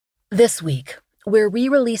This week, we're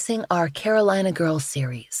re-releasing our Carolina Girls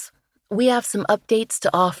series. We have some updates to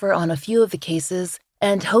offer on a few of the cases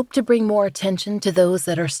and hope to bring more attention to those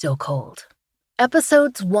that are still cold.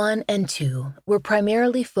 Episodes 1 and 2 were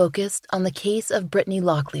primarily focused on the case of Brittany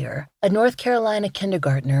Locklear, a North Carolina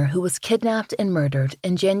kindergartner who was kidnapped and murdered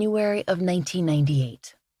in January of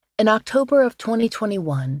 1998. In October of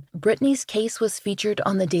 2021, Brittany's case was featured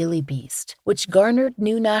on the Daily Beast, which garnered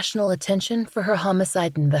new national attention for her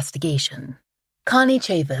homicide investigation. Connie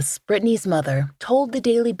Chavis, Brittany's mother, told the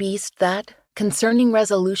Daily Beast that, concerning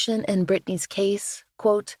resolution in Brittany's case,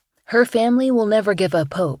 quote, "Her family will never give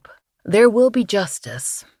up hope. There will be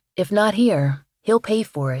justice. If not here, he'll pay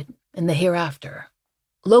for it in the hereafter."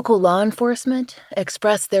 Local law enforcement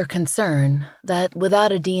expressed their concern that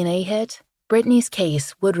without a DNA hit, Brittany's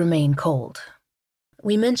case would remain cold.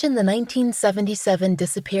 We mentioned the 1977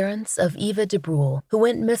 disappearance of Eva DeBrule, who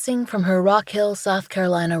went missing from her Rock Hill, South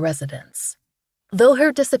Carolina residence. Though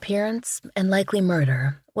her disappearance and likely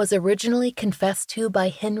murder was originally confessed to by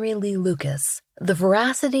Henry Lee Lucas, the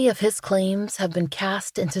veracity of his claims have been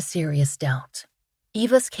cast into serious doubt.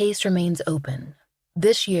 Eva's case remains open.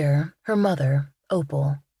 This year, her mother,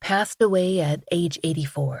 Opal, passed away at age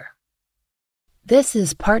 84. This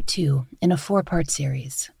is part 2 in a 4-part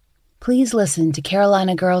series. Please listen to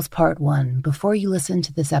Carolina Girls Part 1 before you listen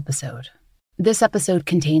to this episode. This episode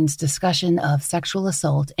contains discussion of sexual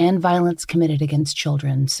assault and violence committed against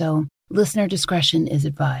children, so listener discretion is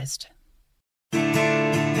advised.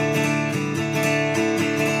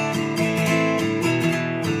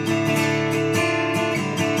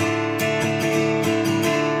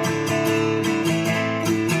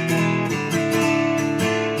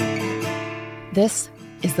 This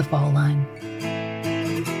is The Fall Line.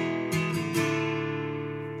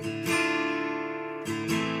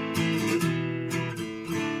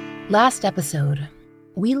 Last episode,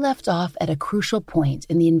 we left off at a crucial point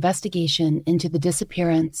in the investigation into the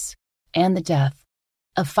disappearance and the death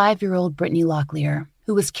of 5-year-old Brittany Locklear,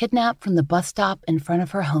 who was kidnapped from the bus stop in front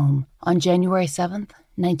of her home on January 7th,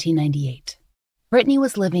 1998. Brittany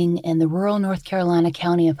was living in the rural North Carolina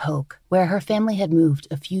county of Hoke, where her family had moved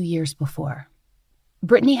a few years before.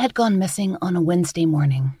 Brittany had gone missing on a Wednesday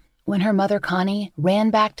morning when her mother, Connie, ran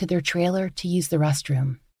back to their trailer to use the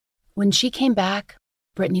restroom. When she came back,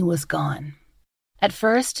 Brittany was gone. At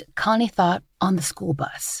first, Connie thought on the school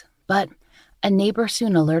bus, but a neighbor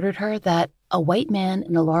soon alerted her that a white man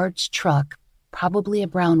in a large truck, probably a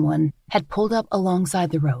brown one, had pulled up alongside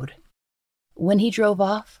the road. When he drove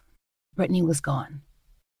off, Brittany was gone.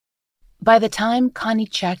 By the time Connie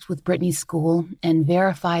checked with Brittany's school and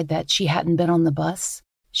verified that she hadn't been on the bus,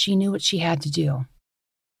 she knew what she had to do.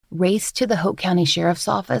 Race to the Hoke County Sheriff's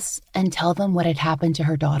Office and tell them what had happened to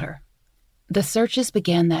her daughter. The searches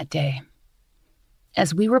began that day.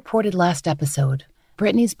 As we reported last episode,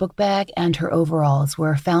 Brittany's book bag and her overalls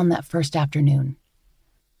were found that first afternoon.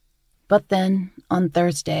 But then, on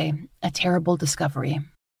Thursday, a terrible discovery.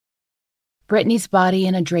 Brittany's body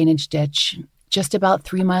in a drainage ditch, just about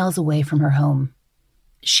 3 miles away from her home.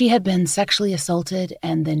 She had been sexually assaulted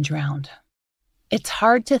and then drowned. It's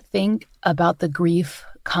hard to think about the grief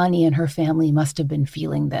Connie and her family must have been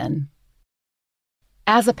feeling then.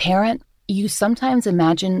 As a parent, you sometimes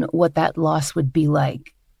imagine what that loss would be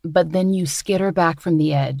like, but then you skitter back from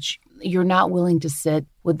the edge. You're not willing to sit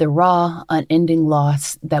with the raw, unending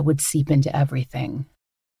loss that would seep into everything.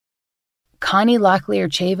 Connie Locklear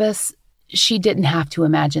Chavis, she didn't have to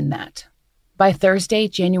imagine that. By Thursday,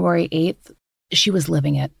 January 8th, she was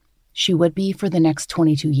living it. She would be for the next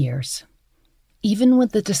 22 years. Even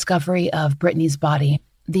with the discovery of Brittany's body,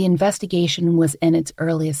 the investigation was in its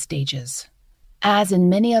earliest stages. As in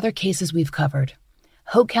many other cases we've covered,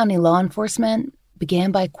 Hoke County law enforcement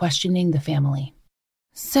began by questioning the family.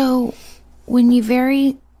 So, when you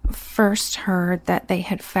very first heard that they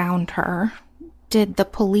had found her, did the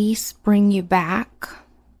police bring you back?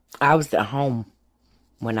 I was at home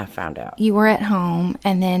when I found out. You were at home,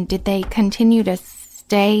 and then did they continue to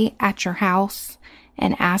stay at your house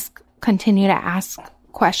and continue to ask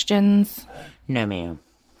questions? No, ma'am.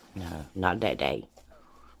 No, not that day.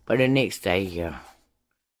 But the next day, yeah.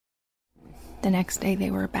 The next day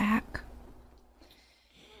they were back?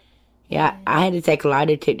 Yeah, I had to take a lie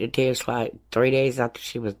detector test like 3 days after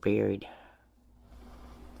she was buried.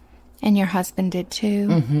 And your husband did too?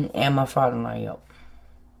 Mm-hmm. And my father-in-law, yep.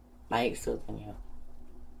 My ex-husband, yeah.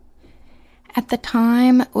 At the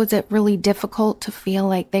time, was it really difficult to feel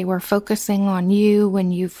like they were focusing on you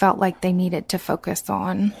when you felt like they needed to focus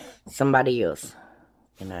on somebody else?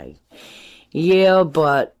 Yeah,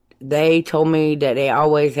 but they told me that they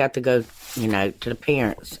always have to go, to the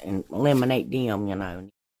parents and eliminate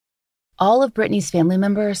them, All of Brittany's family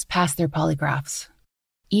members passed their polygraphs.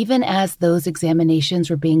 Even as those examinations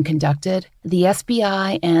were being conducted, the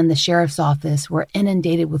SBI and the sheriff's office were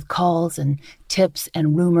inundated with calls and tips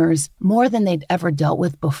and rumors more than they'd ever dealt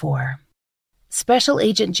with before. Special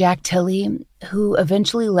Agent Jack Tilley, who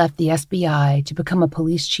eventually left the SBI to become a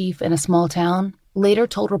police chief in a small town, later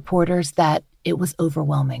told reporters that it was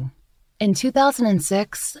overwhelming. In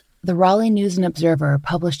 2006, the Raleigh News and Observer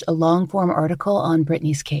published a long-form article on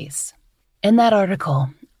Brittany's case. In that article,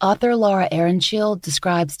 author Laura Ehrenscheld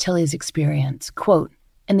describes Tilley's experience. Quote,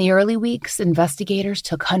 "In the early weeks, investigators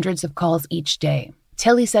took hundreds of calls each day.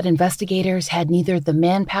 Tilley said investigators had neither the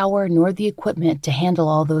manpower nor the equipment to handle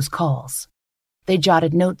all those calls. They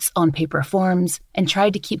jotted notes on paper forms and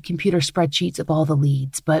tried to keep computer spreadsheets of all the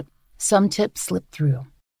leads, but some tips slipped through.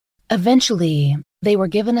 Eventually, they were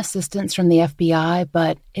given assistance from the FBI,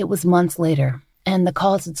 but it was months later, and the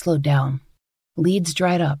calls had slowed down. Leads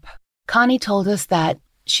dried up. Connie told us that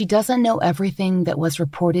she doesn't know everything that was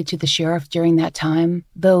reported to the sheriff during that time,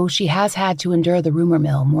 though she has had to endure the rumor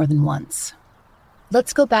mill more than once."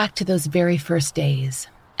 Let's go back to those very first days,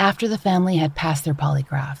 after the family had passed their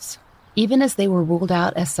polygraphs. Even as they were ruled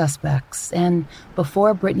out as suspects, and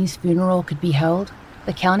before Brittany's funeral could be held,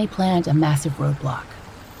 the county planned a massive roadblock.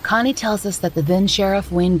 Connie tells us that the then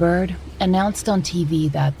Sheriff Wayne Byrd announced on TV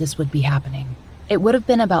that this would be happening. It would have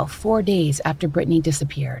been about 4 days after Brittany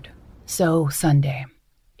disappeared, so Sunday.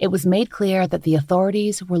 It was made clear that the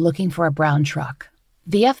authorities were looking for a brown truck.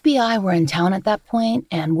 The FBI were in town at that point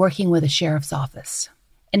and working with the sheriff's office.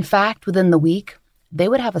 In fact, within the week, they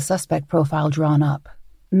would have a suspect profile drawn up.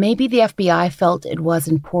 Maybe the FBI felt it was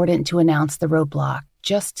important to announce the roadblock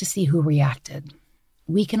just to see who reacted.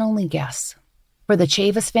 We can only guess. For the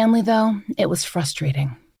Chavis family, though, it was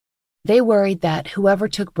frustrating. They worried that whoever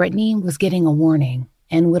took Brittany was getting a warning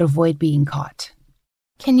and would avoid being caught.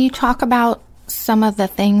 Can you talk about some of the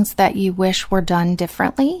things that you wish were done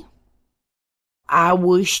differently? I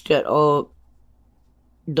wish that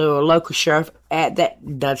the local sheriff at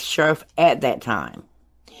that time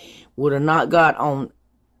would have not got on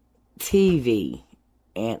TV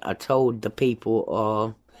and told the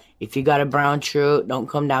people, if you got a brown truck, don't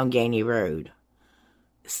come down Gainey Road.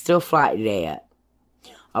 Stuff like that.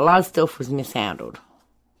 A lot of stuff was mishandled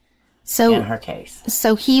in her case.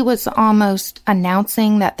 So he was almost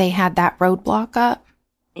announcing that they had that roadblock up?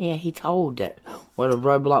 Yeah, he told that what a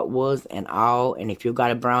roadblock was and all, and if you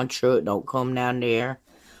got a brown truck, don't come down there.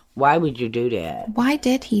 Why would you do that? Why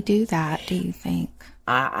did he do that, do you think?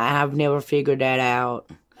 I have never figured that out.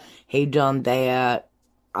 He done that.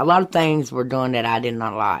 A lot of things were done that I did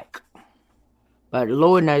not like. But the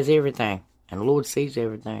Lord knows everything, and the Lord sees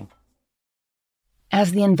everything.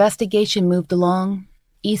 As the investigation moved along,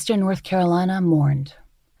 Eastern North Carolina mourned.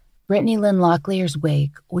 Brittany Lynn Locklear's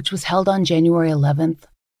wake, which was held on January 11th,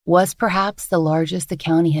 was perhaps the largest the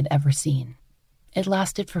county had ever seen. It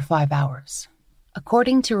lasted for 5 hours.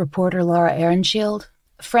 According to reporter Laura Ehrenscheld,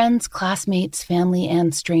 friends, classmates, family,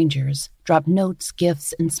 and strangers dropped notes,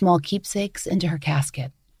 gifts, and small keepsakes into her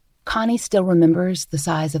casket. Connie still remembers the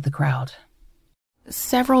size of the crowd.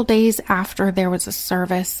 Several days after there was a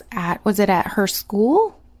service was it at her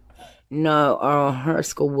school? No, her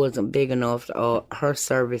school wasn't big enough. Her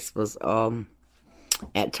service was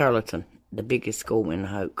at Turleton, the biggest school in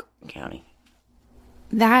Hoke County.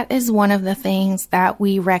 That is one of the things that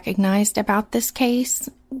we recognized about this case.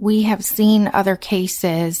 We have seen other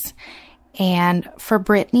cases, and for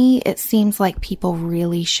Brittany, it seems like people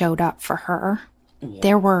really showed up for her. Yeah.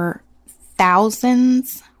 There were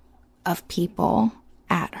thousands of people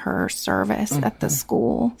at her service at the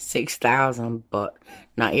school. 6,000, but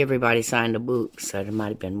not everybody signed a book, so there might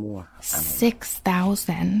have been more.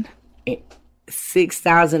 6,000?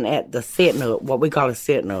 6,000 at the setting up, what we call a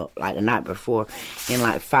setting up, like the night before, and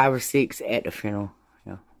like 5 or 6 at the funeral.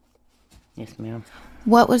 Yeah. Yes, ma'am.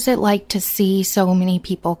 What was it like to see so many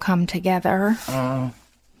people come together? I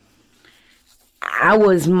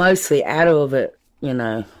was mostly out of it,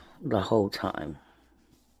 the whole time,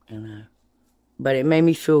 But it made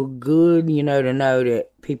me feel good, to know that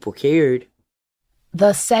people cared.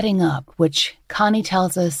 The setting up, which Connie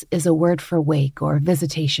tells us is a word for wake or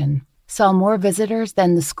visitation, saw more visitors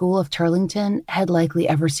than the school of Turlington had likely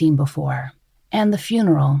ever seen before. And the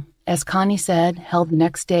funeral, as Connie said, held the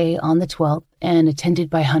next day on the 12th and attended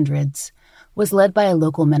by hundreds, was led by a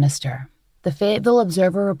local minister. The Fayetteville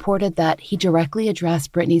Observer reported that he directly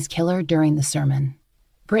addressed Brittany's killer during the sermon.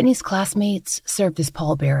 Brittany's classmates served as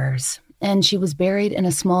pallbearers, and she was buried in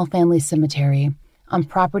a small family cemetery on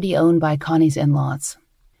property owned by Connie's in-laws.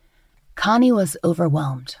 Connie was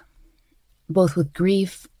overwhelmed, both with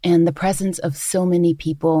grief and the presence of so many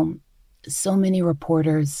people so many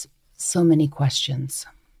reporters, so many questions.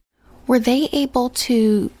 Were they able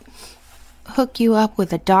to hook you up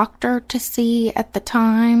with a doctor to see at the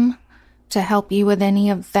time to help you with any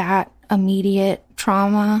of that immediate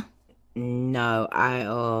trauma? No,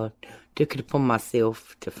 I took it upon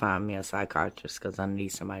myself to find me a psychiatrist because I need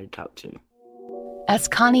somebody to talk to. As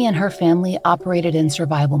Connie and her family operated in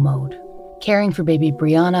survival mode, caring for baby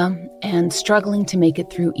Brianna and struggling to make it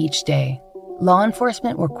through each day, law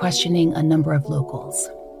enforcement were questioning a number of locals.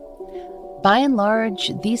 By and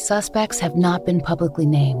large, these suspects have not been publicly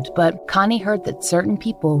named, but Connie heard that certain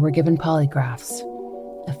people were given polygraphs.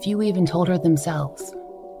 A few even told her themselves.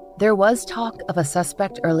 There was talk of a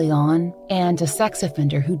suspect early on and a sex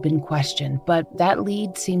offender who'd been questioned, but that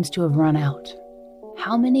lead seems to have run out.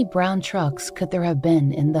 How many brown trucks could there have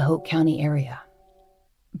been in the Hoke County area?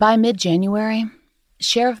 By mid-January,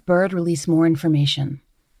 Sheriff Byrd released more information.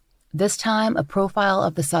 This time, a profile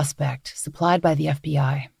of the suspect supplied by the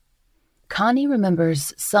FBI. Connie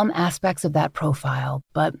remembers some aspects of that profile,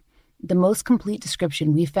 but the most complete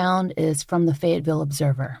description we found is from the Fayetteville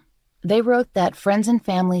Observer. They wrote that friends and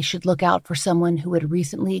family should look out for someone who had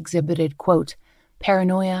recently exhibited, quote,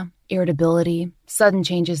 paranoia, irritability, sudden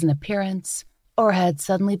changes in appearance, or had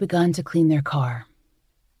suddenly begun to clean their car.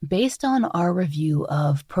 Based on our review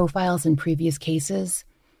of profiles in previous cases,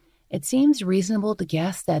 it seems reasonable to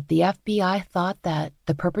guess that the FBI thought that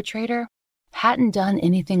the perpetrator hadn't done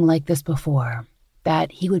anything like this before,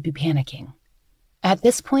 that he would be panicking. At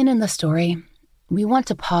this point in the story, we want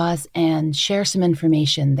to pause and share some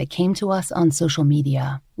information that came to us on social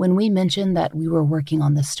media when we mentioned that we were working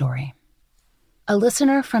on this story. A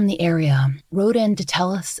listener from the area wrote in to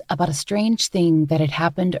tell us about a strange thing that had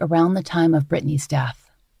happened around the time of Brittany's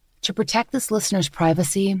death. To protect this listener's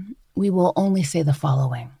privacy, we will only say the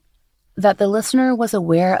following: that the listener was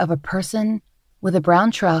aware of a person with a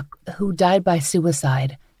brown truck who died by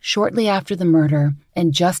suicide shortly after the murder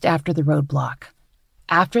and just after the roadblock,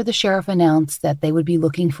 after the sheriff announced that they would be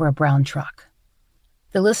looking for a brown truck.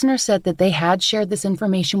 The listener said that they had shared this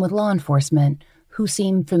information with law enforcement, who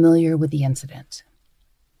seemed familiar with the incident.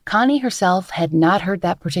 Connie herself had not heard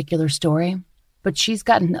that particular story, but she's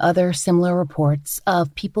gotten other similar reports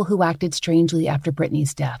of people who acted strangely after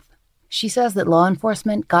Brittany's death. She says that law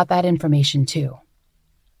enforcement got that information too.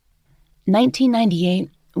 1998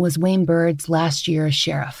 was Wayne Byrd's last year as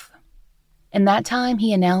sheriff. In that time,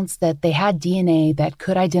 he announced that they had DNA that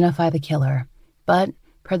could identify the killer, but,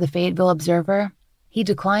 per the Fayetteville Observer, he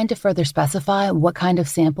declined to further specify what kind of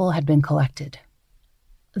sample had been collected.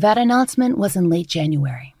 That announcement was in late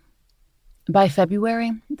January. By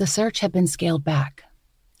February, the search had been scaled back,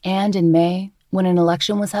 and in May, when an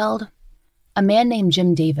election was held, a man named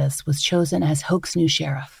Jim Davis was chosen as Hoke's new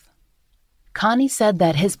sheriff. Connie said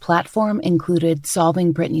that his platform included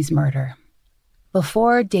solving Brittany's murder.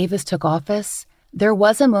 Before Davis took office, there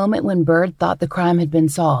was a moment when Byrd thought the crime had been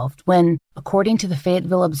solved, when, according to the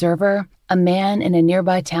Fayetteville Observer, a man in a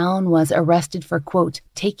nearby town was arrested for, quote,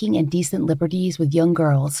 taking indecent liberties with young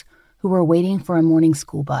girls who were waiting for a morning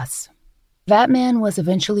school bus. That man was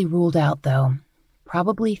eventually ruled out, though,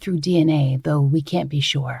 probably through DNA, though we can't be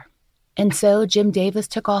sure. And so Jim Davis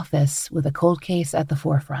took office with a cold case at the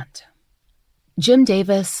forefront. Jim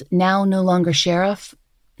Davis, now no longer sheriff,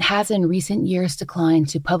 has in recent years declined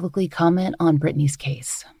to publicly comment on Brittany's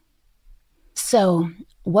case. So,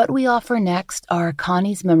 what we offer next are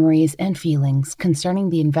Connie's memories and feelings concerning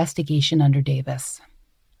the investigation under Davis.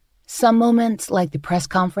 Some moments, like the press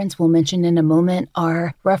conference we'll mention in a moment,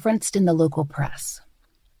 are referenced in the local press.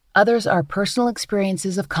 Others are personal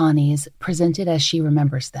experiences of Connie's presented as she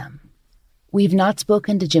remembers them. We've not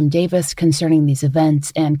spoken to Jim Davis concerning these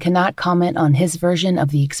events and cannot comment on his version of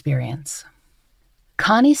the experience.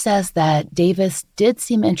 Connie says that Davis did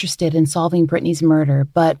seem interested in solving Brittany's murder,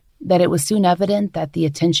 but that it was soon evident that the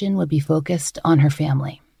attention would be focused on her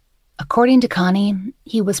family. According to Connie,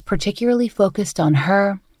 he was particularly focused on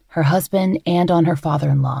her husband, and on her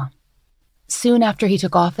father-in-law. Soon after he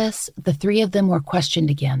took office, the three of them were questioned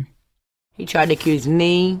again. He tried to accuse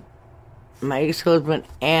me, my ex-husband,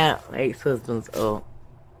 and my ex-husband's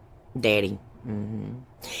daddy.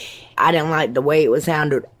 I didn't like the way it was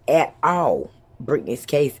handled at all, Brittany's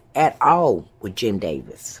case at all, with Jim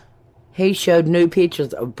Davis. He showed new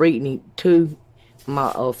pictures of Brittany to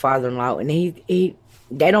my father-in-law, and the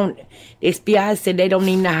FBI said they don't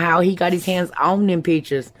even know how he got his hands on them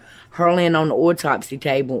pictures, her laying on the autopsy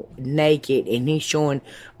table naked, and he's showing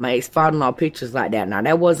my ex-father-in-law pictures like that. Now,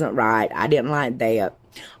 that wasn't right. I didn't like that.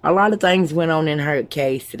 A lot of things went on in her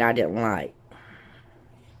case that I didn't like.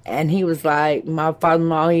 And he was like, my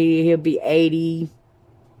father-in-law, he'll be 80.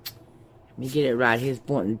 Let me get it right. He was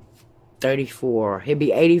born 34. He'll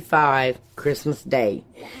be 85 Christmas Day.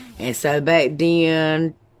 And so back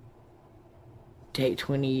then, take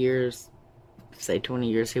 20 years, say 20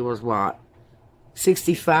 years, he was what?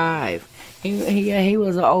 65. He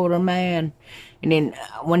was an older man. And then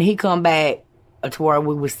when he come back to where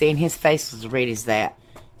we was seeing, his face was red as that.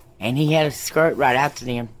 And he had a skirt right after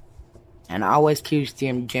them. And I always accused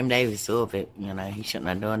Jim Davis of it. You know, he shouldn't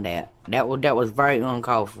have done that. That was very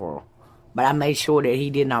uncalled for. But I made sure that he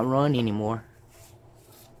did not run anymore.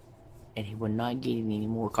 And he would not get it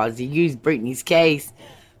anymore. Because he used Brittany's case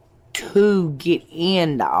to get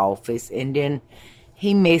in the office. And then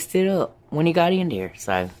he messed it up when he got in there.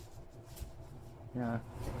 So, yeah.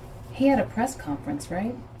 He had a press conference,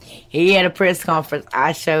 right? He had a press conference.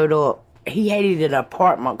 I showed up. He had it at an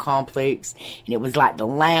apartment complex. And it was like the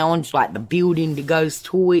lounge, like the building that goes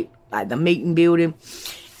to it. Like the meeting building.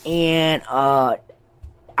 And,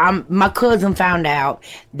 my cousin found out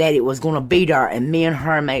that it was going to be there, and me and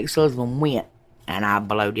her, my ex-husband, went, and I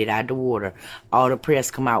blowed it out the water. All the press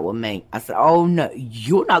come out with me. I said, oh, no,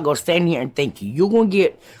 you're not going to stand here and think you're going to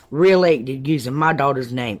get reelected using my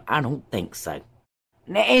daughter's name. I don't think so.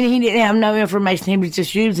 And he didn't have no information. He was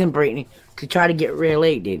just using Brittany to try to get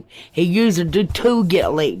reelected. He used her to get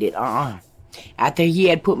elected. After he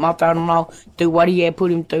had put my father-in-law through what he had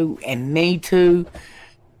put him through, and me too,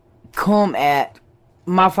 come at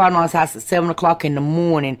my father-in-law's house at 7 o'clock in the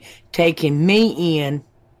morning, taking me in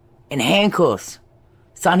handcuffs.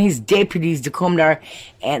 Son, his deputies to come there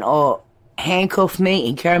and handcuff me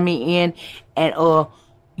and carry me in. And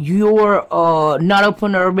you're not up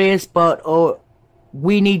under arrest, but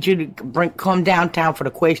we need you to come downtown for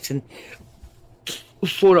the question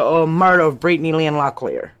for the murder of Brittany Lynn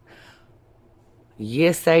Locklear.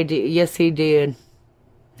 Yes, they did. Yes, he did.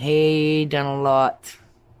 He done a lot.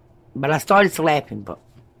 But I started slapping, but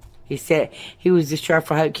he said he was the sheriff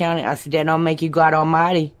for Hope County. I said, that don't make you God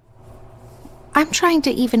Almighty. I'm trying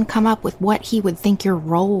to even come up with what he would think your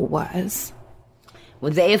role was.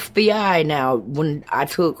 With the FBI now, when I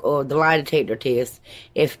took the lie detector test,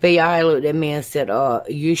 FBI looked at me and said,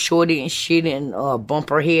 you sure didn't shit and bump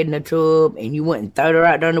her head in the tub, and you went and threw her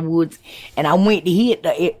out there in the woods? And I went to hit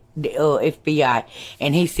the FBI,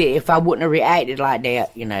 and he said if I wouldn't have reacted like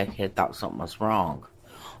that, you know, he'd thought something was wrong.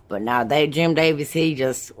 But now that Jim Davis, he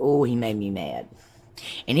made me mad.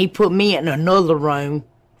 And he put me in another room,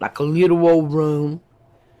 like a little old room,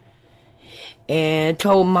 and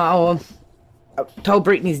told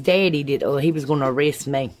Brittany's daddy that he was going to arrest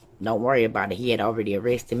me. Don't worry about it. He had already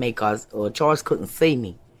arrested me because Charles couldn't see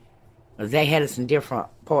me. They had us in different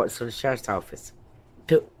parts of the sheriff's office.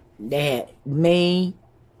 They had me,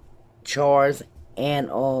 Charles, and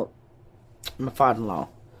my father-in-law.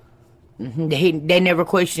 They never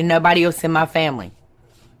questioned nobody else in my family.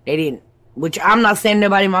 They didn't. Which I'm not saying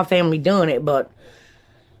nobody in my family done it, but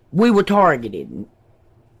we were targeted.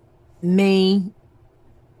 Me,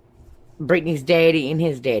 Brittany's daddy, and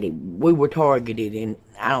his daddy. We were targeted, and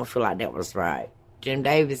I don't feel like that was right. Jim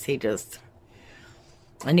Davis,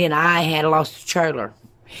 and then I had lost a trailer.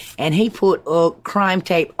 And he put crime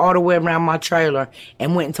tape all the way around my trailer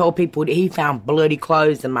and went and told people that he found bloody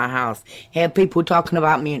clothes in my house. Had people talking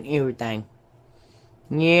about me and everything.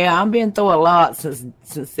 Yeah, I've been through a lot since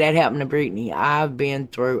that happened to Brittany. I've been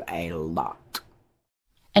through a lot.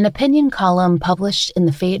 An opinion column published in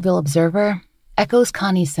the Fayetteville Observer echoes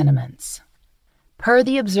Connie's sentiments. Per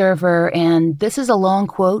the Observer, and this is a long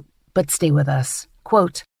quote, but stay with us,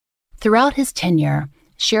 quote, throughout his tenure,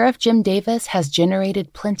 Sheriff Jim Davis has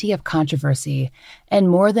generated plenty of controversy and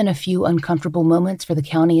more than a few uncomfortable moments for the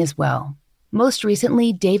county as well. Most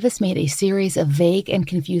recently, Davis made a series of vague and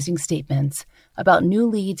confusing statements about new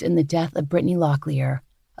leads in the death of Brittany Locklear,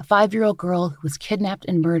 a 5-year-old girl who was kidnapped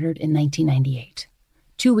and murdered in 1998.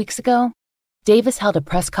 2 weeks ago, Davis held a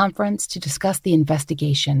press conference to discuss the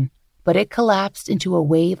investigation, but it collapsed into a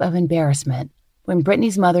wave of embarrassment when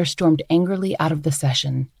Brittany's mother stormed angrily out of the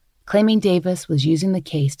session, claiming Davis was using the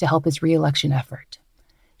case to help his re-election effort.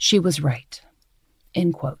 She was right.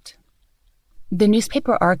 End quote. The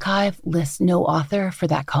newspaper archive lists no author for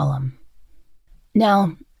that column.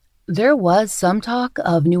 Now, there was some talk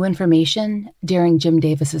of new information during Jim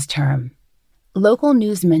Davis's term. Local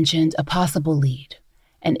news mentioned a possible lead,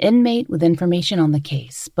 an inmate with information on the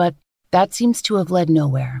case, but that seems to have led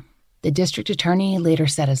nowhere. The district attorney later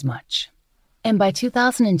said as much. And by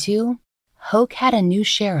 2002, Hoke had a new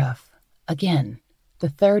sheriff, again, the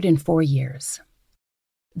third in 4 years.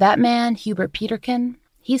 That man, Hubert Peterkin,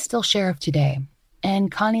 he's still sheriff today,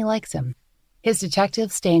 and Connie likes him. His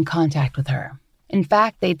detectives stay in contact with her. In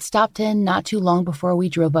fact, they'd stopped in not too long before we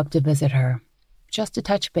drove up to visit her, just to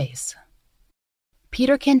touch base.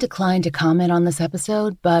 Peterkin declined to comment on this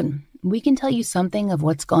episode, but we can tell you something of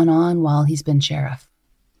what's gone on while he's been sheriff.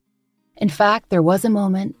 In fact, there was a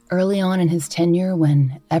moment early on in his tenure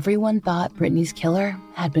when everyone thought Brittany's killer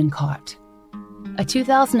had been caught. A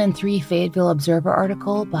 2003 Fayetteville Observer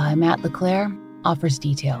article by Matt LeClaire offers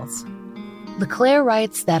details. LeClaire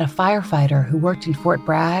writes that a firefighter who worked in Fort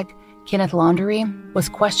Bragg, Kenneth Laundrie, was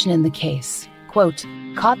questioned in the case, quote,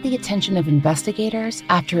 caught the attention of investigators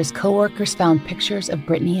after his coworkers found pictures of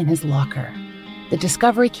Brittany in his locker. The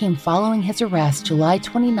discovery came following his arrest July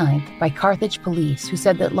 29th by Carthage police, who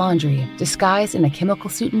said that Laundrie, disguised in a chemical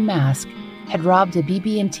suit and mask, had robbed a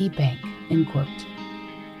BB&T bank, end quote.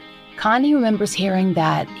 Connie remembers hearing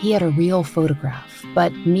that he had a real photograph,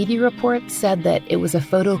 but media reports said that it was a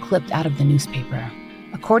photo clipped out of the newspaper.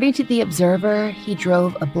 According to The Observer, he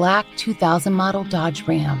drove a black 2000 model Dodge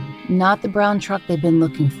Ram, not the brown truck they'd been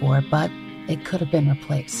looking for, but it could have been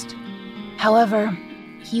replaced. However,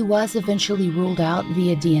 he was eventually ruled out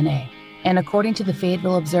via DNA. And according to the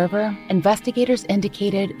Fayetteville Observer, investigators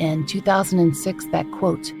indicated in 2006 that,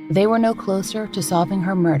 quote, they were no closer to solving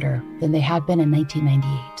her murder than they had been in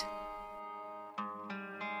 1998.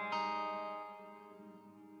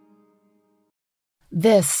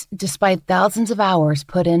 This, despite thousands of hours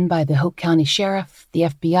put in by the Hope County Sheriff, the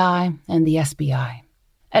FBI, and the SBI.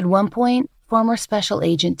 At one point, former Special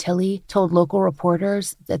Agent Tilley told local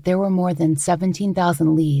reporters that there were more than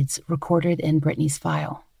 17,000 leads recorded in Brittany's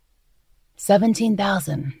file.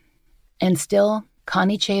 17,000. And still,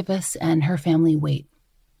 Connie Chavis and her family wait.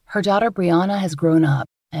 Her daughter Brianna has grown up,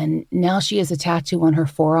 and now she has a tattoo on her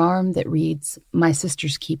forearm that reads, "My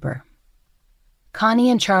sister's keeper." Connie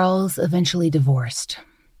and Charles eventually divorced.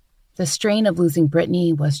 The strain of losing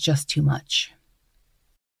Brittany was just too much.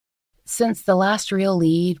 Since the last real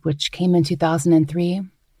lead, which came in 2003,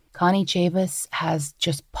 Connie Chavis has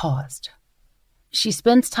just paused. She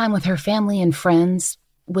spends time with her family and friends.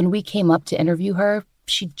 When we came up to interview her,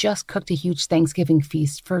 she just cooked a huge Thanksgiving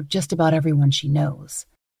feast for just about everyone she knows.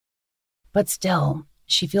 But still,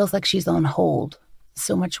 she feels like she's on hold,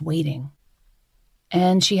 so much waiting.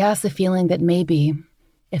 And she has the feeling that maybe,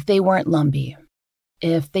 if they weren't Lumbee,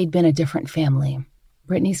 if they'd been a different family,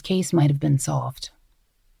 Brittany's case might have been solved.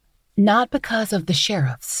 Not because of the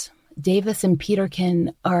sheriffs. Davis and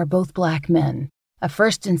Peterkin are both Black men, a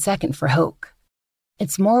first and second for Hoke.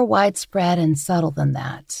 It's more widespread and subtle than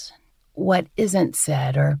that. What isn't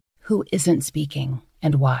said or who isn't speaking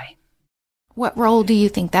and why. What role do you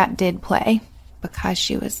think that did play because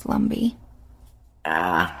she was Lumbee?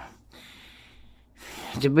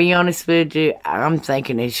 To be honest with you, I'm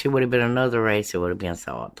thinking if she would have been another race, it would have been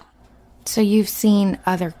solved. So you've seen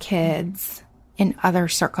other kids in other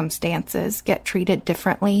circumstances get treated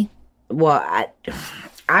differently? Well,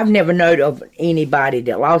 I've never known of anybody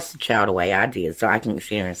that lost a child the way I did, so I can't sit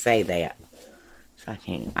here and say that. So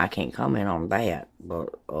I can't comment on that. But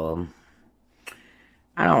I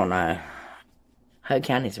don't know. Hope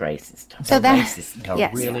County's racist. So They're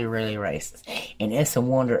yes. really, really racist. And it's a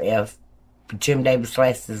wonder if Jim Davis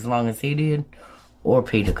lasted as long as he did, or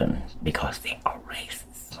Peterkin, because they are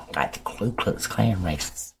racist. Like the Ku Klux Klan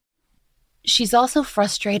racist. She's also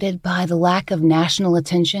frustrated by the lack of national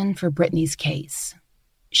attention for Brittany's case.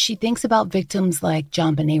 She thinks about victims like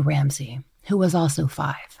JonBenet Ramsey, who was also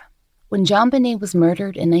 5. When JonBenet was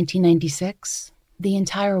murdered in 1996, the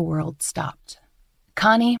entire world stopped.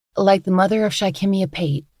 Connie, like the mother of Shikimia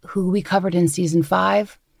Pate, who we covered in Season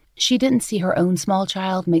 5, she didn't see her own small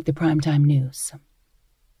child make the primetime news.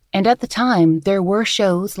 And at the time, there were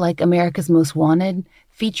shows like America's Most Wanted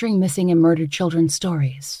featuring missing and murdered children's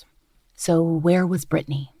stories. So where was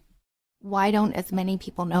Brittany? Why don't as many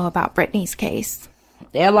people know about Brittany's case?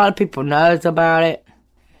 Yeah, a lot of people knows about it,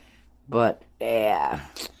 but yeah,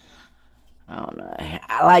 I don't know.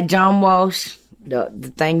 I like John Walsh.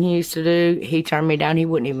 The thing he used to do, he turned me down. He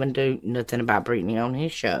wouldn't even do nothing about Brittany on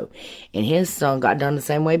his show. And his son got done the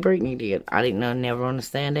same way Brittany did. I didn't never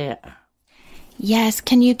understand that. Yes,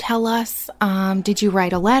 can you tell us, did you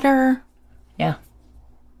write a letter? Yeah.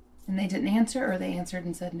 And they didn't answer, or they answered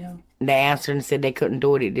and said no? They answered and said they couldn't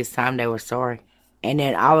do it at this time. They were sorry. And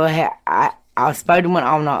then I spoke to one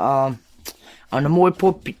on the Maury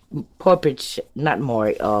Povich, not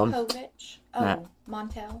Maury. Povich? Oh,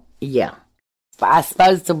 Montel? Yeah. I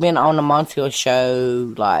supposed to have been on the Montel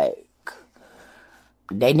show, like,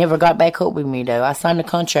 they never got back up with me, though. I signed a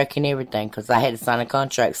contract and everything, because I had to sign a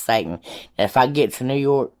contract stating that if I get to New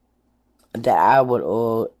York, that I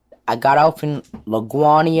would, I got off in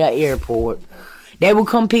LaGuardia Airport. They would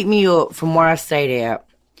come pick me up from where I stayed at,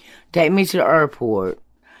 take me to the airport,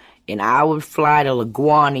 and I would fly to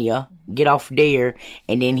LaGuardia, get off there,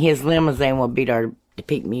 and then his limousine would be there to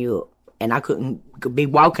pick me up. And I couldn't be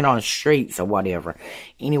walking on the streets or whatever.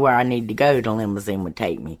 Anywhere I needed to go, the limousine would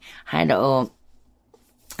take me. I had to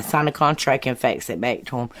sign a contract and fax it back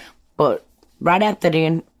to him. But right after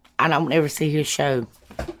then, I don't ever see his show.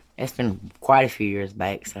 It's been quite a few years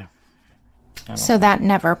back, so. So that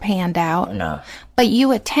never panned out? No. But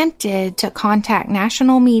you attempted to contact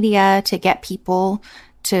national media to get people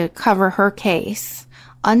to cover her case.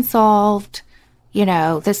 Unsolved. You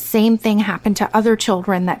know, the same thing happened to other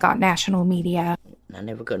children that got national media. I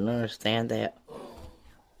never could understand that.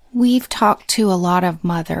 We've talked to a lot of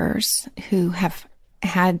mothers who have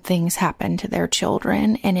had things happen to their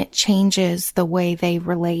children, and it changes the way they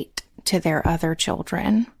relate to their other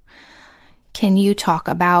children. Can you talk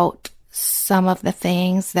about some of the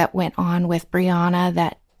things that went on with Brianna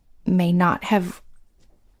that may not have,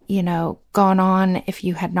 gone on if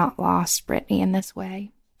you had not lost Brittany in this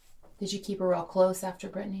way? Did you keep her real close after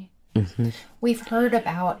Brittany? Mm-hmm. We've heard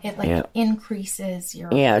about it, increases your...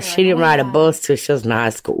 Yeah, she didn't ride a bus till she was in high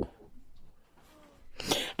school.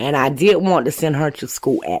 And I didn't want to send her to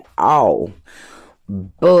school at all.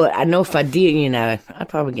 But I know if I did, I'd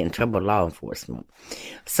probably get in trouble with law enforcement.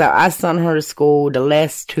 So I sent her to school the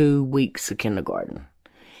last 2 weeks of kindergarten.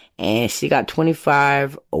 And she got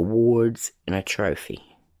 25 awards and a trophy.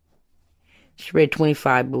 She read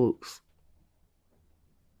 25 books.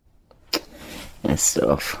 And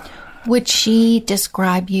stuff. Would she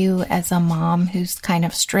describe you as a mom who's kind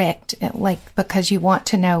of strict, because you want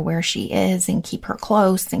to know where she is and keep her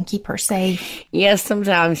close and keep her safe? Yeah,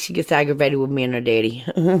 sometimes she gets aggravated with me and her daddy.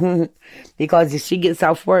 Because if she gets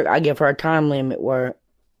off work, I give her a time limit where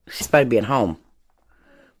she's supposed to be at home.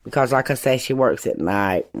 Because like I say, she works at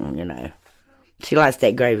night, She likes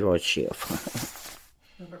that graveyard shift.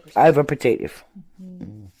 Overprotective.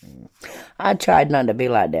 Mm-hmm. I tried not to be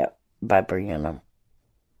like that by Brianna.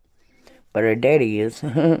 But her daddy is.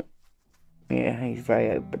 Yeah, he's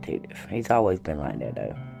very overprotective. He's always been like that,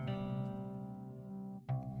 though.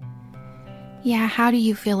 Yeah, how do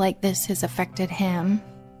you feel like this has affected him?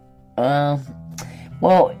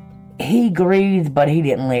 Well, he grieves, but he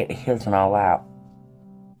didn't let his one all out.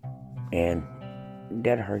 And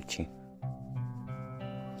that hurt you.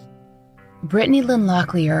 Brittany Lynn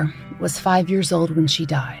Locklear was 5 years old when she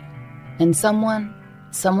died. And someone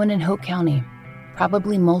in Hope County,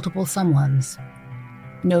 probably multiple someones,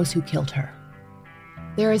 knows who killed her.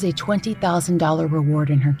 There is a $20,000 reward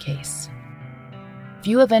in her case. If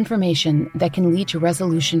you have information that can lead to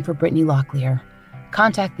resolution for Brittany Locklear,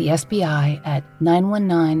 contact the SBI at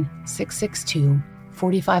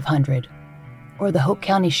 919-662-4500 or the Hope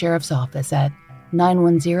County Sheriff's Office at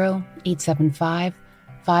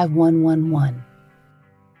 910-875-5111.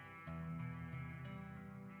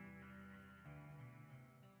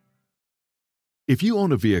 If you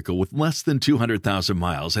own a vehicle with less than 200,000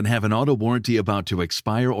 miles and have an auto warranty about to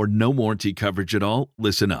expire or no warranty coverage at all,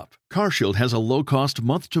 listen up. CarShield has a low-cost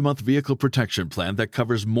month-to-month vehicle protection plan that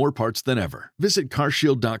covers more parts than ever. Visit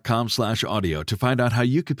carshield.com/audio to find out how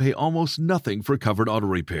you could pay almost nothing for covered auto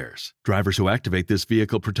repairs. Drivers who activate this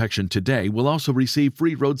vehicle protection today will also receive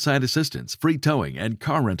free roadside assistance, free towing, and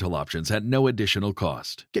car rental options at no additional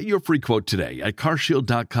cost. Get your free quote today at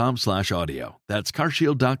carshield.com/audio. That's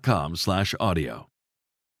carshield.com/audio.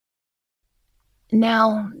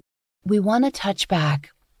 Now, we want to touch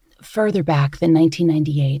back, further back than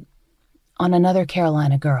 1998, on another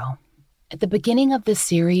Carolina girl. At the beginning of this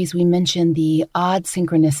series, we mentioned the odd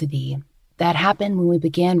synchronicity that happened when we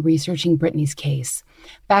began researching Brittany's case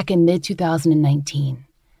back in mid-2019.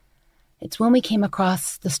 It's when we came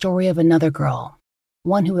across the story of another girl,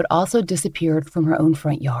 one who had also disappeared from her own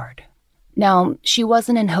front yard. Now, she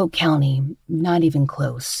wasn't in Hope County, not even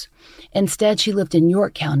close. Instead, she lived in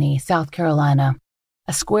York County, South Carolina,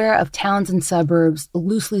 a square of towns and suburbs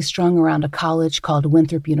loosely strung around a college called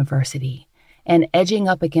Winthrop University, and edging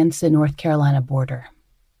up against the North Carolina border.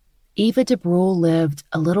 Eva DeBrule lived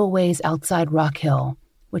a little ways outside Rock Hill,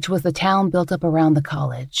 which was the town built up around the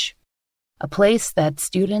college, a place that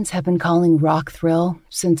students have been calling Rock Thrill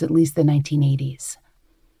since at least the 1980s.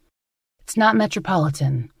 It's not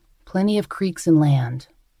metropolitan, plenty of creeks and land.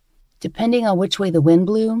 Depending on which way the wind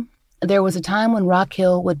blew, there was a time when Rock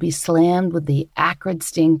Hill would be slammed with the acrid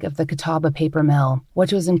stink of the Catawba paper mill,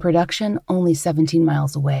 which was in production only 17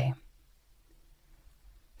 miles away.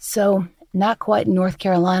 So, not quite in North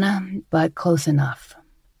Carolina, but close enough.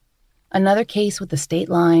 Another case with the state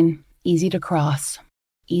line, easy to cross,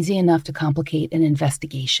 easy enough to complicate an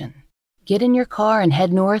investigation. Get in your car and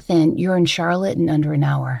head north, and you're in Charlotte in under an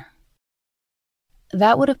hour.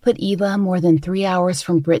 That would have put Eva more than 3 hours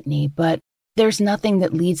from Brittany, but there's nothing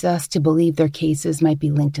that leads us to believe their cases might be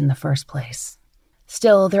linked in the first place.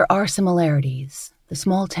 Still, there are similarities. The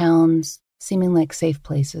small towns, seeming like safe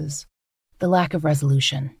places. The lack of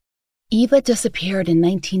resolution. Eva disappeared in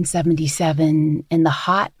 1977 in the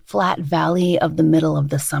hot, flat valley of the middle of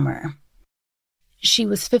the summer. She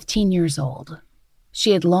was 15 years old.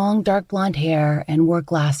 She had long, dark blonde hair and wore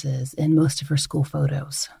glasses in most of her school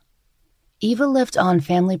photos. Eva lived on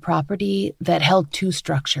family property that held two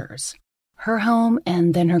structures, her home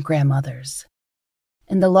and then her grandmother's.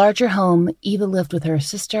 In the larger home, Eva lived with her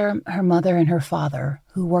sister, her mother, and her father,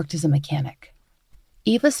 who worked as a mechanic.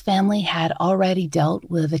 Eva's family had already dealt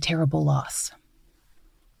with a terrible loss.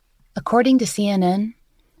 According to CNN,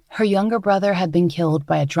 her younger brother had been killed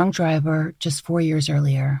by a drunk driver just 4 years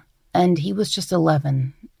earlier, and he was just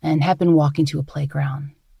 11 and had been walking to a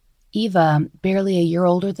playground. Eva, barely a year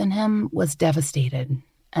older than him, was devastated,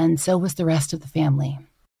 and so was the rest of the family.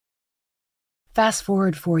 Fast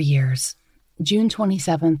forward 4 years, June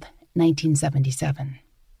 27th, 1977.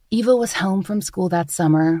 Eva was home from school that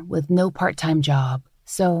summer with no part-time job,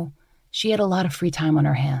 so she had a lot of free time on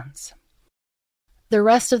her hands. The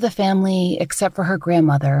rest of the family, except for her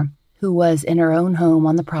grandmother, who was in her own home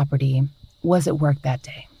on the property, was at work that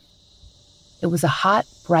day. It was a hot,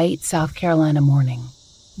 bright South Carolina morning.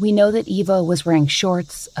 We know that Eva was wearing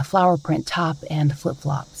shorts, a flower print top, and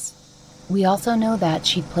flip-flops. We also know that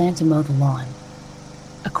she'd planned to mow the lawn.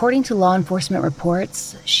 According to law enforcement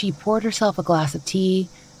reports, she poured herself a glass of tea,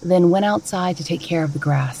 then went outside to take care of the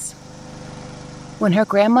grass. When her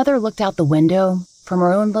grandmother looked out the window from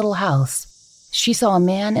her own little house, she saw a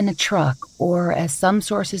man in a truck, or as some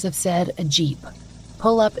sources have said, a Jeep,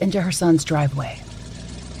 pull up into her son's driveway.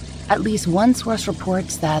 At least one source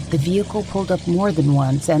reports that the vehicle pulled up more than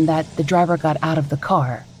once and that the driver got out of the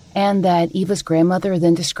car, and that Eva's grandmother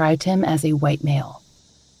then described him as a white male.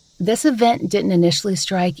 This event didn't initially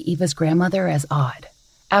strike Eva's grandmother as odd.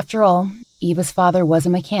 After all, Eva's father was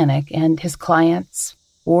a mechanic, and his clients,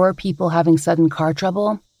 or people having sudden car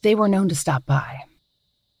trouble, they were known to stop by.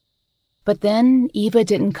 But then Eva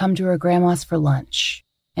didn't come to her grandma's for lunch,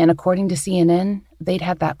 and according to CNN, they'd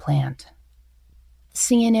had that planned.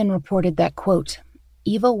 CNN reported that, quote,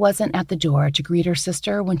 Eva wasn't at the door to greet her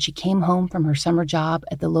sister when she came home from her summer job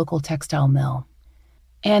at the local textile mill.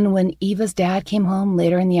 And when Eva's dad came home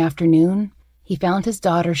later in the afternoon, he found his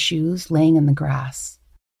daughter's shoes laying in the grass.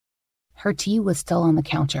 Her tea was still on the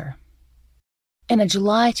counter. In a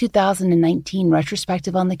July 2019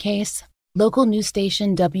 retrospective on the case, local news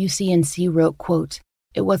station WCNC wrote, quote,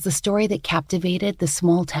 it was the story that captivated the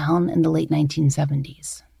small town in the late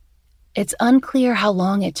 1970s. It's unclear how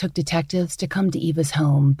long it took detectives to come to Eva's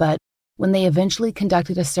home, but when they eventually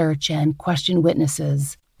conducted a search and questioned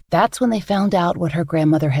witnesses, that's when they found out what her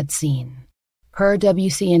grandmother had seen. Per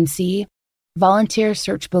WCNC, volunteers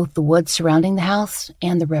searched both the woods surrounding the house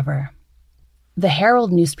and the river. The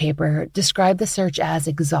Herald newspaper described the search as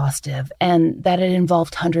exhaustive and that it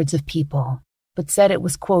involved hundreds of people, but said it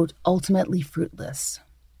was, quote, ultimately fruitless.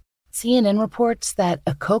 CNN reports that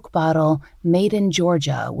a Coke bottle made in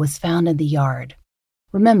Georgia was found in the yard.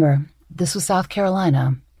 Remember, this was South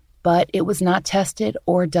Carolina, but it was not tested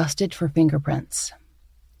or dusted for fingerprints.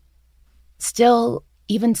 Still,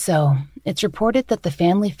 even so, it's reported that the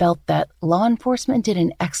family felt that law enforcement did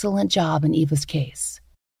an excellent job in Eva's case,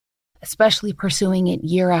 especially pursuing it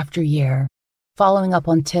year after year, following up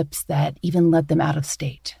on tips that even led them out of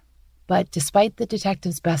state. But despite the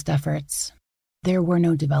detectives' best efforts, there were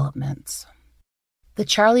no developments. The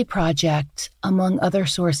Charley Project, among other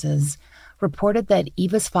sources, reported that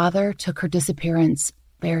Eva's father took her disappearance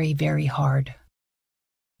very, very hard.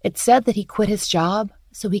 It said that he quit his job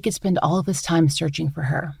so he could spend all of his time searching for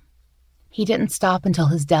her. He didn't stop until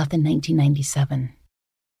his death in 1997.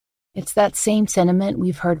 It's that same sentiment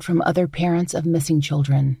we've heard from other parents of missing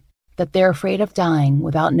children, that they're afraid of dying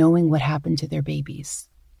without knowing what happened to their babies.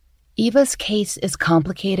 Eva's case is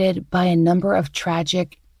complicated by a number of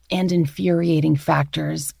tragic and infuriating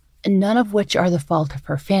factors, none of which are the fault of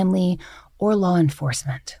her family or law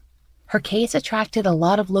enforcement. Her case attracted a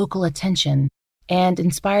lot of local attention and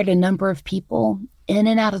inspired a number of people in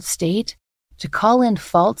and out of state to call in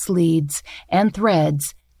false leads and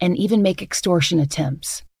threads and even make extortion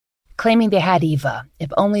attempts, claiming they had Eva if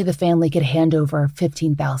only the family could hand over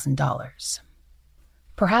 $15,000.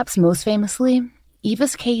 Perhaps most famously,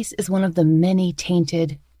 Eva's case is one of the many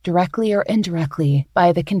tainted, directly or indirectly,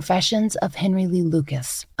 by the confessions of Henry Lee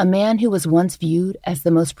Lucas, a man who was once viewed as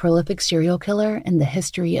the most prolific serial killer in the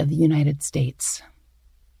history of the United States.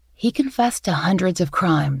 He confessed to hundreds of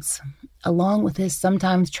crimes, along with his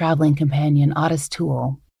sometimes traveling companion Ottis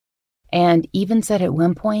Toole, and even said at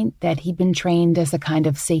one point that he'd been trained as a kind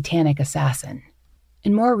of satanic assassin.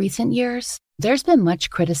 In more recent years, there's been much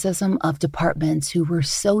criticism of departments who were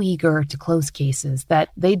so eager to close cases that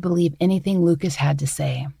they'd believe anything Lucas had to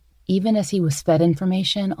say, even as he was fed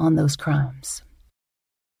information on those crimes.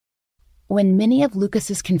 When many of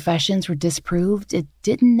Lucas's confessions were disproved, it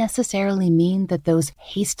didn't necessarily mean that those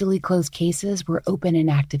hastily closed cases were open and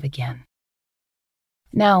active again.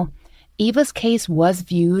 Now, Eva's case was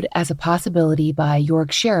viewed as a possibility by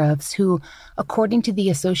York sheriffs who, according to the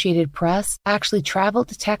Associated Press, actually traveled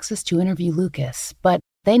to Texas to interview Lucas, but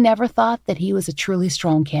they never thought that he was a truly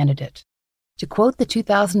strong candidate. To quote the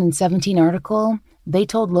 2017 article, they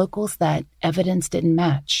told locals that evidence didn't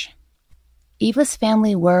match. Eva's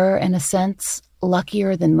family were, in a sense,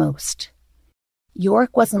 luckier than most.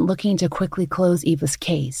 York wasn't looking to quickly close Eva's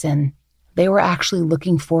case, and they were actually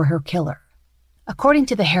looking for her killer. According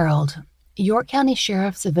to the Herald, York County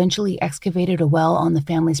sheriffs eventually excavated a well on the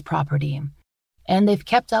family's property, and they've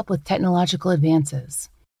kept up with technological advances,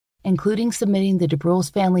 including submitting the DeBruhl's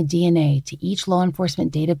family DNA to each law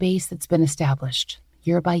enforcement database that's been established,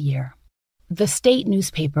 year by year. The state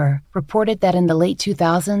newspaper reported that in the late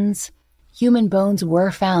 2000s, human bones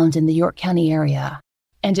were found in the York County area,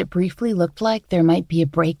 and it briefly looked like there might be a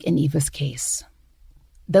break in Eva's case.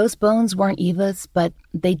 Those bones weren't Eva's, but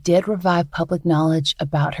they did revive public knowledge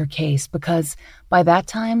about her case because by that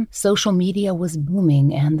time, social media was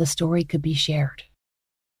booming and the story could be shared.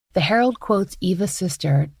 The Herald quotes Eva's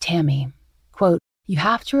sister, Tammy, quote, "You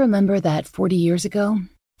have to remember that 40 years ago,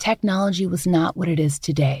 technology was not what it is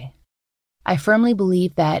today. I firmly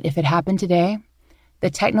believe that if it happened today, the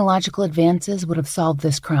technological advances would have solved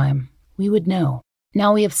this crime. We would know.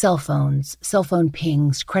 Now we have cell phones, cell phone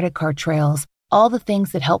pings, credit card trails, all the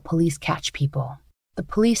things that help police catch people. The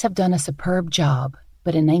police have done a superb job,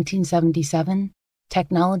 but in 1977,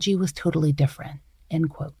 technology was totally different," end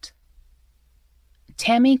quote.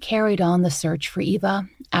 Tammy carried on the search for Eva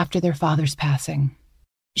after their father's passing.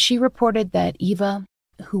 She reported that Eva,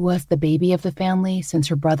 who was the baby of the family since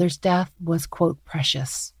her brother's death, was, quote,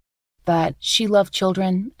 precious. That she loved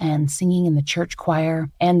children and singing in the church choir,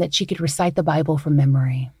 and that she could recite the Bible from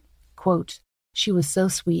memory. Quote, "She was so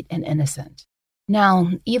sweet and innocent."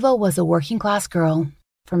 Now, Eva was a working-class girl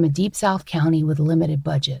from a deep South county with a limited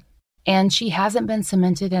budget, and she hasn't been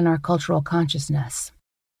cemented in our cultural consciousness.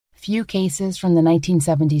 Few cases from the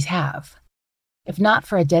 1970s have. If not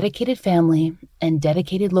for a dedicated family and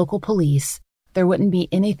dedicated local police, there wouldn't be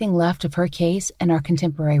anything left of her case in our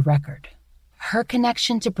contemporary record. Her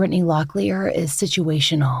connection to Brittany Locklear is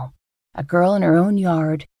situational. A girl in her own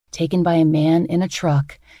yard, taken by a man in a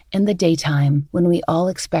truck in the daytime when we all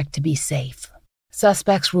expect to be safe.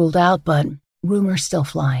 Suspects ruled out, but rumors still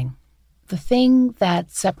flying. The thing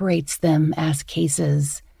that separates them as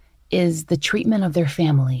cases is the treatment of their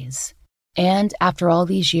families. And after all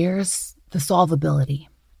these years, the solvability.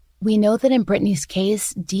 We know that in Brittany's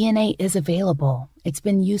case, DNA is available. It's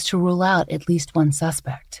been used to rule out at least one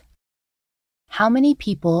suspect. How many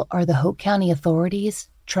people are the Hope County authorities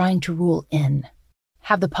trying to rule in?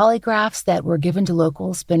 Have the polygraphs that were given to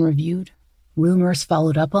locals been reviewed? Rumors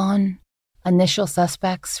followed up on? Initial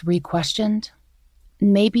suspects re-questioned?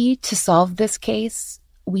 Maybe to solve this case,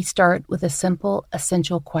 we start with a simple,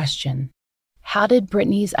 essential question. How did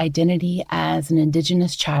Brittany's identity as an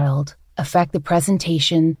Indigenous child affect the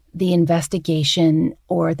presentation, the investigation,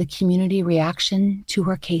 or the community reaction to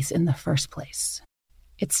her case in the first place?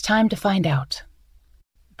 It's time to find out.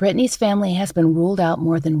 Brittany's family has been ruled out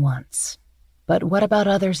more than once. But what about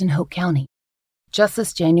others in Hope County? Just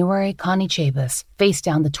this January, Connie Chavis faced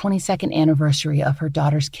down the 22nd anniversary of her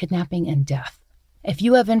daughter's kidnapping and death. If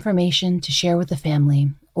you have information to share with the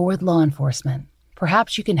family or with law enforcement,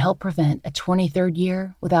 perhaps you can help prevent a 23rd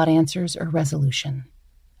year without answers or resolution.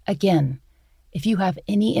 Again, if you have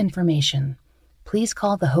any information, please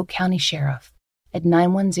call the Hope County Sheriff at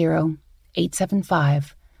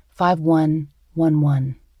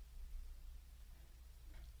 910-875-5111.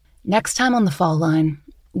 Next time on The Fall Line,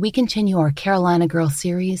 we continue our Carolina Girl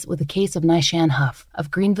series with the case of Nyshan Huff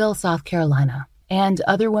of Greenville, South Carolina, and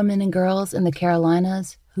other women and girls in the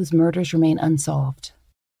Carolinas whose murders remain unsolved.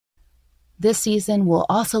 This season, we'll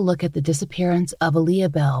also look at the disappearance of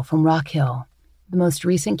Aaliyah Bell from Rock Hill, the most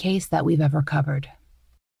recent case that we've ever covered.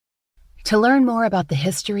 To learn more about the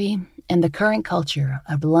history and the current culture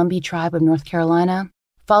of the Lumbee Tribe of North Carolina,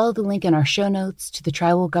 follow the link in our show notes to the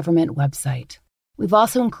tribal government website. We've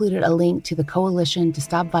also included a link to the Coalition to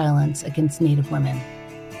Stop Violence Against Native Women.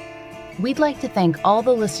 We'd like to thank all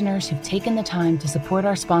the listeners who've taken the time to support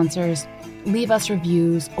our sponsors, leave us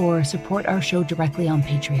reviews, or support our show directly on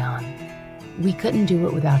Patreon. We couldn't do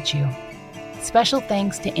it without you. Special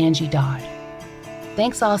thanks to Angie Dodd.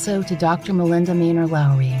 Thanks also to Dr. Melinda Maynor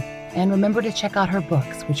Lowry, and remember to check out her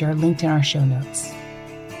books, which are linked in our show notes.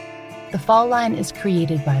 The Fall Line is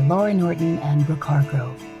created by Laura Norton and Brooke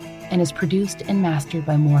Hargrove, and is produced and mastered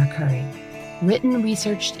by Maura Curry. Written,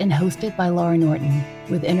 researched, and hosted by Laura Norton,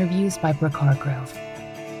 with interviews by Brooke Hargrove.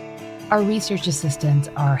 Our research assistants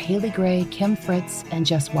are Haley Gray, Kim Fritz, and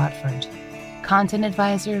Jess Watford. Content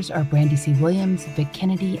advisors are Brandy C. Williams, Vic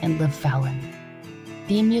Kennedy, and Liv Fallon.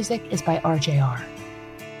 Theme music is by RJR.